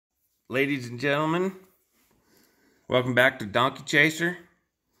ladies and gentlemen, welcome back to Donkey Chaser.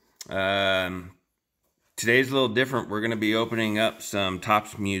 Today's a little different. We're going to be opening up some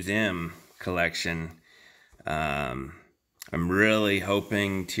Topps Museum collection. I'm really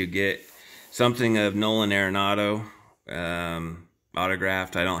hoping to get something of Nolan Arenado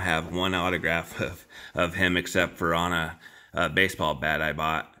autographed. I don't have one autograph of him except for on a baseball bat I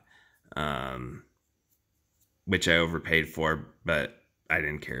bought, which I overpaid for, but I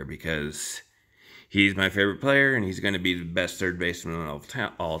didn't care because he's my favorite player and he's going to be the best third baseman of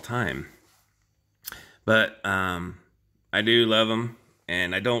all time. But I do love him,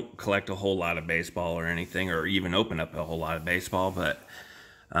 and I don't collect a whole lot of baseball or anything, or even open up a whole lot of baseball, but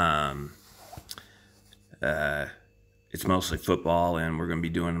it's mostly football, and we're going to be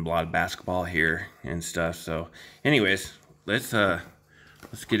doing a lot of basketball here and stuff. So anyways, let's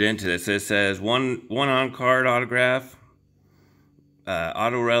get into this. It says one on-card autograph,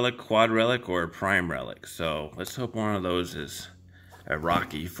 auto relic, quad relic, or prime relic. So let's hope one of those is a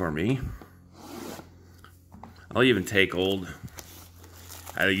Rocky for me. I'll even take old.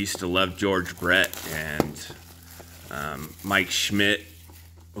 I used to love George Brett and Mike Schmidt,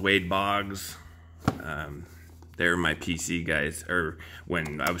 Wade Boggs. They were my PC guys, or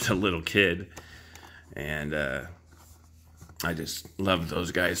when I was a little kid, and I just loved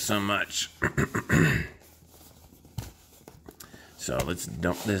those guys so much. So let's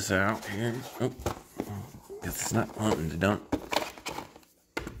dump this out here. Oh, it's not wanting to dump.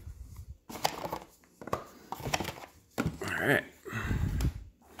 Alright.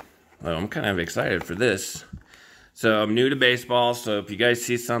 Well, I'm kind of excited for this. So I'm new to baseball, so if you guys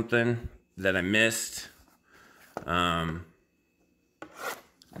see something that I missed down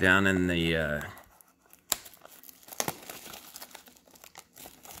in the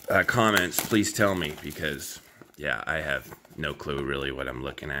comments, please tell me, because yeah, I have no clue really what I'm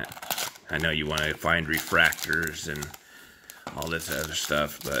looking at. I know you want to find refractors and all this other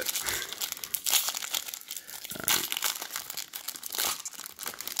stuff, but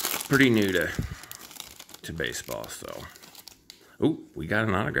pretty new to baseball. So, oh, we got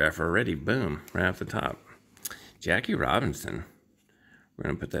an autograph already. Boom, right off the top. Jackie Robinson. We're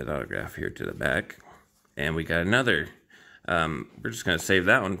gonna put that autograph here to the back, and we got another. We're just gonna save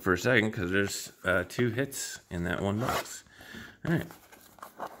that one for a second because there's 2 hits in that one box. All right.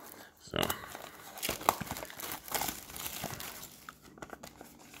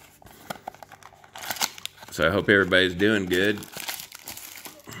 So I hope everybody's doing good.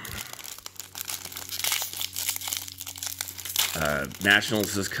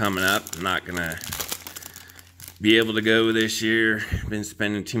 Nationals is coming up. I'm not gonna be able to go this year. Been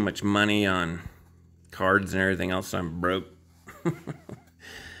spending too much money on cards and everything else. I'm broke. But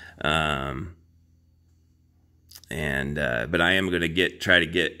I am gonna try to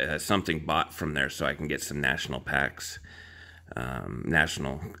get something bought from there so I can get some national packs,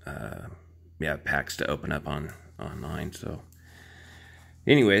 packs to open up online. So,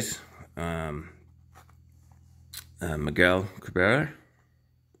 anyways, Miguel Cabrera.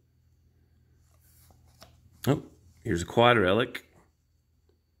 Oh, here's a quad relic.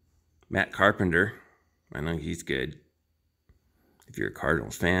 Matt Carpenter. I know he's good. If you're a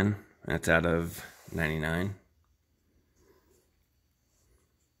Cardinals fan, that's out of 99.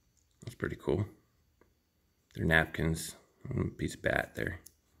 That's pretty cool. They're napkins. Piece of bat there.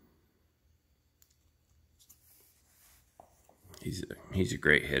 He's a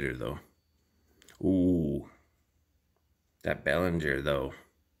great hitter though. Ooh. That Bellinger, though,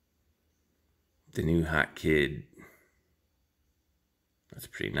 the new hot kid, that's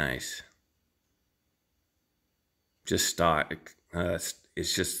pretty nice. Just stock,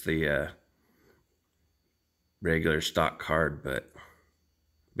 it's just the regular stock card, but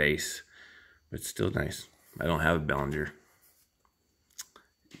base, but still nice. I don't have a Bellinger.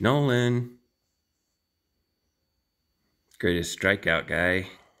 Nolan, greatest strikeout guy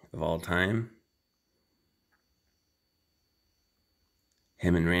of all time.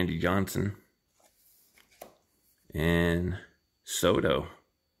 Him and Randy Johnson. And Soto.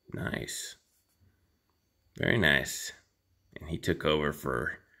 Nice. Very nice. And he took over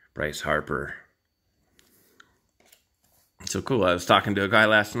for Bryce Harper. So cool. I was talking to a guy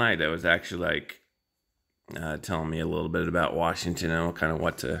last night that was actually like telling me a little bit about Washington and kind of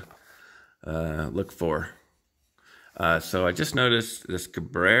what to look for. So I just noticed this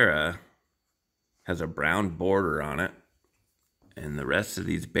Cabrera has a brown border on it. And the rest of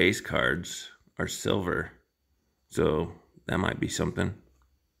these base cards are silver. So that might be something.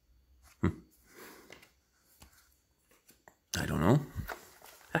 I don't know.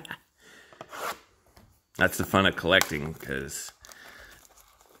 That's the fun of collecting, because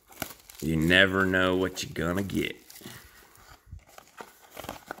You never know what you're gonna get.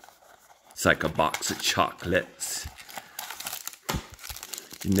 It's like a box of chocolates.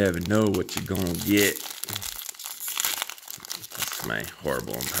 You never know what you're gonna get. That's my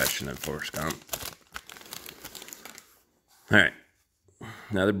horrible impression of Forrest Gump. Alright.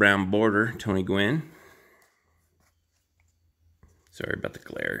 Another brown border, Tony Gwynn. Sorry about the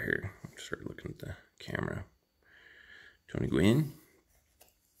glare here. I'm sort of looking at the camera. Tony Gwynn.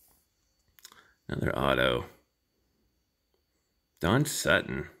 Another auto. Don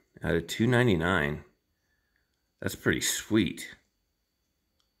Sutton out of $2.99. That's pretty sweet.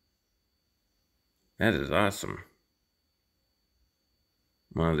 That is awesome.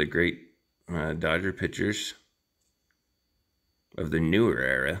 One of the great Dodger pitchers of the newer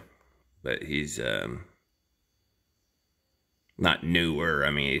era, but he's not newer.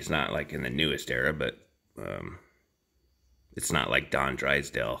 I mean, he's not like in the newest era, but it's not like Don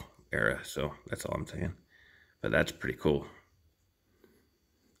Drysdale era, so that's all I'm saying. But that's pretty cool.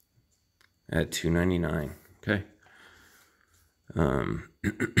 At $2.99. Okay.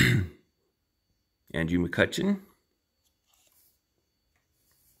 Andrew McCutchen.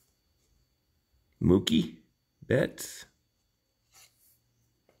 Mookie Betts.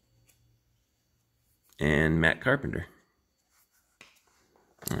 And Matt Carpenter.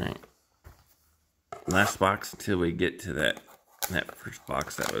 Alright. Last box until we get to that first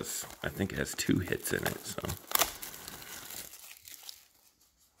box that was, I think it has 2 hits in it, so.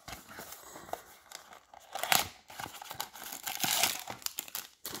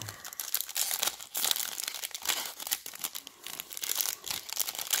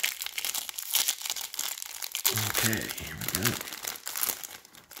 Okay, here we go.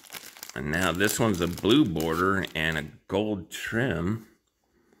 And now this one's a blue border and a gold trim.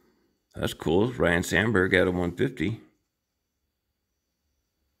 That's cool. Ryan Sandberg out of 150.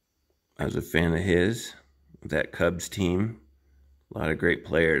 I was a fan of his. That Cubs team. A lot of great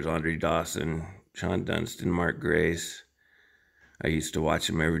players. Andre Dawson, Sean Dunston, Mark Grace. I used to watch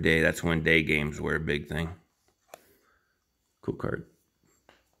them every day. That's when day games were a big thing. Cool card.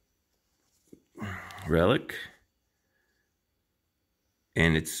 Relic.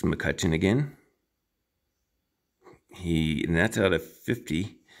 And it's McCutchen again. And that's out of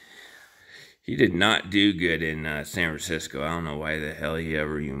 50. He did not do good in San Francisco. I don't know why the hell he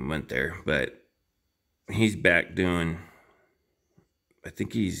ever even went there, but he's back doing, I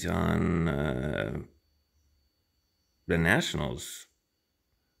think he's on the Nationals.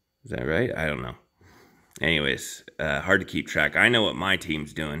 Is that right? I don't know. Anyways, hard to keep track. I know what my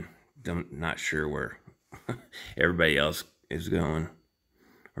team's doing. Not sure where everybody else is going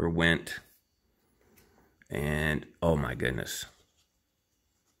or went. And oh my goodness,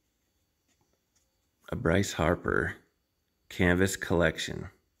 a Bryce Harper canvas collection.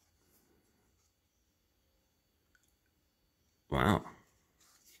 Wow,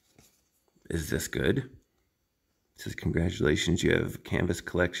 is this good? It says congratulations, you have a canvas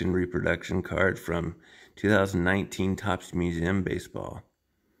collection reproduction card from 2019 Topps Museum Baseball.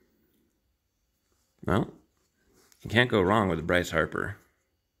 Well, you can't go wrong with a Bryce Harper.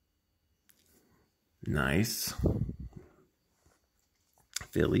 Nice.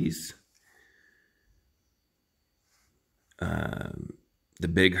 Phillies. The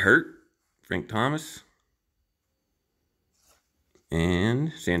Big Hurt, Frank Thomas.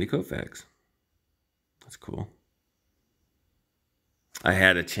 And Sandy Koufax. That's cool. I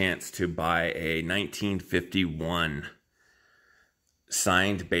had a chance to buy a 1951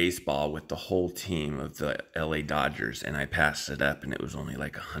 signed baseball with the whole team of the LA Dodgers, and I passed it up, and it was only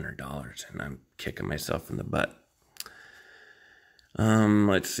like $100, and I'm kicking myself in the butt.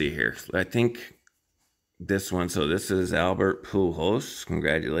 Let's see here. I think this one, so this is Albert Pujols.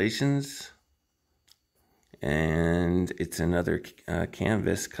 Congratulations. And it's another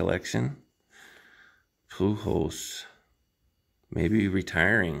canvas collection. Pujols. Maybe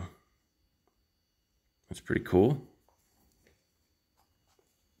retiring. That's pretty cool.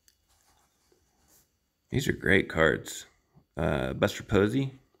 These are great cards. Buster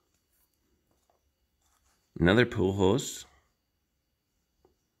Posey. Another Pujols.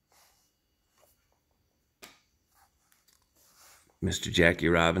 Mr. Jackie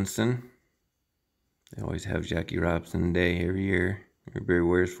Robinson. They always have Jackie Robinson Day every year. Everybody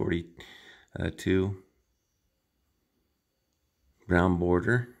wears 42. Brown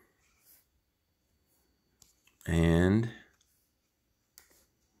border. And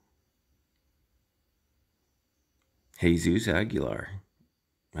Jesus Aguilar,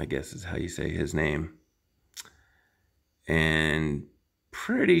 I guess is how you say his name. And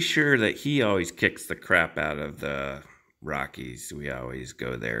pretty sure that he always kicks the crap out of the Rockies. We always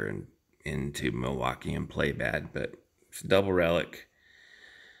go there and into Milwaukee and play bad, but it's a double relic.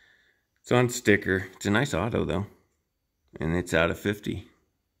 It's on sticker. It's a nice auto though, and it's out of 50.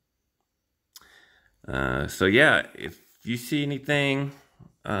 So yeah, if you see anything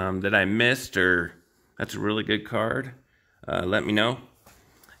that I missed, or that's a really good card, let me know.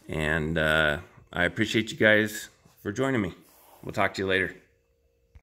 And I appreciate you guys for joining me. We'll talk to you later.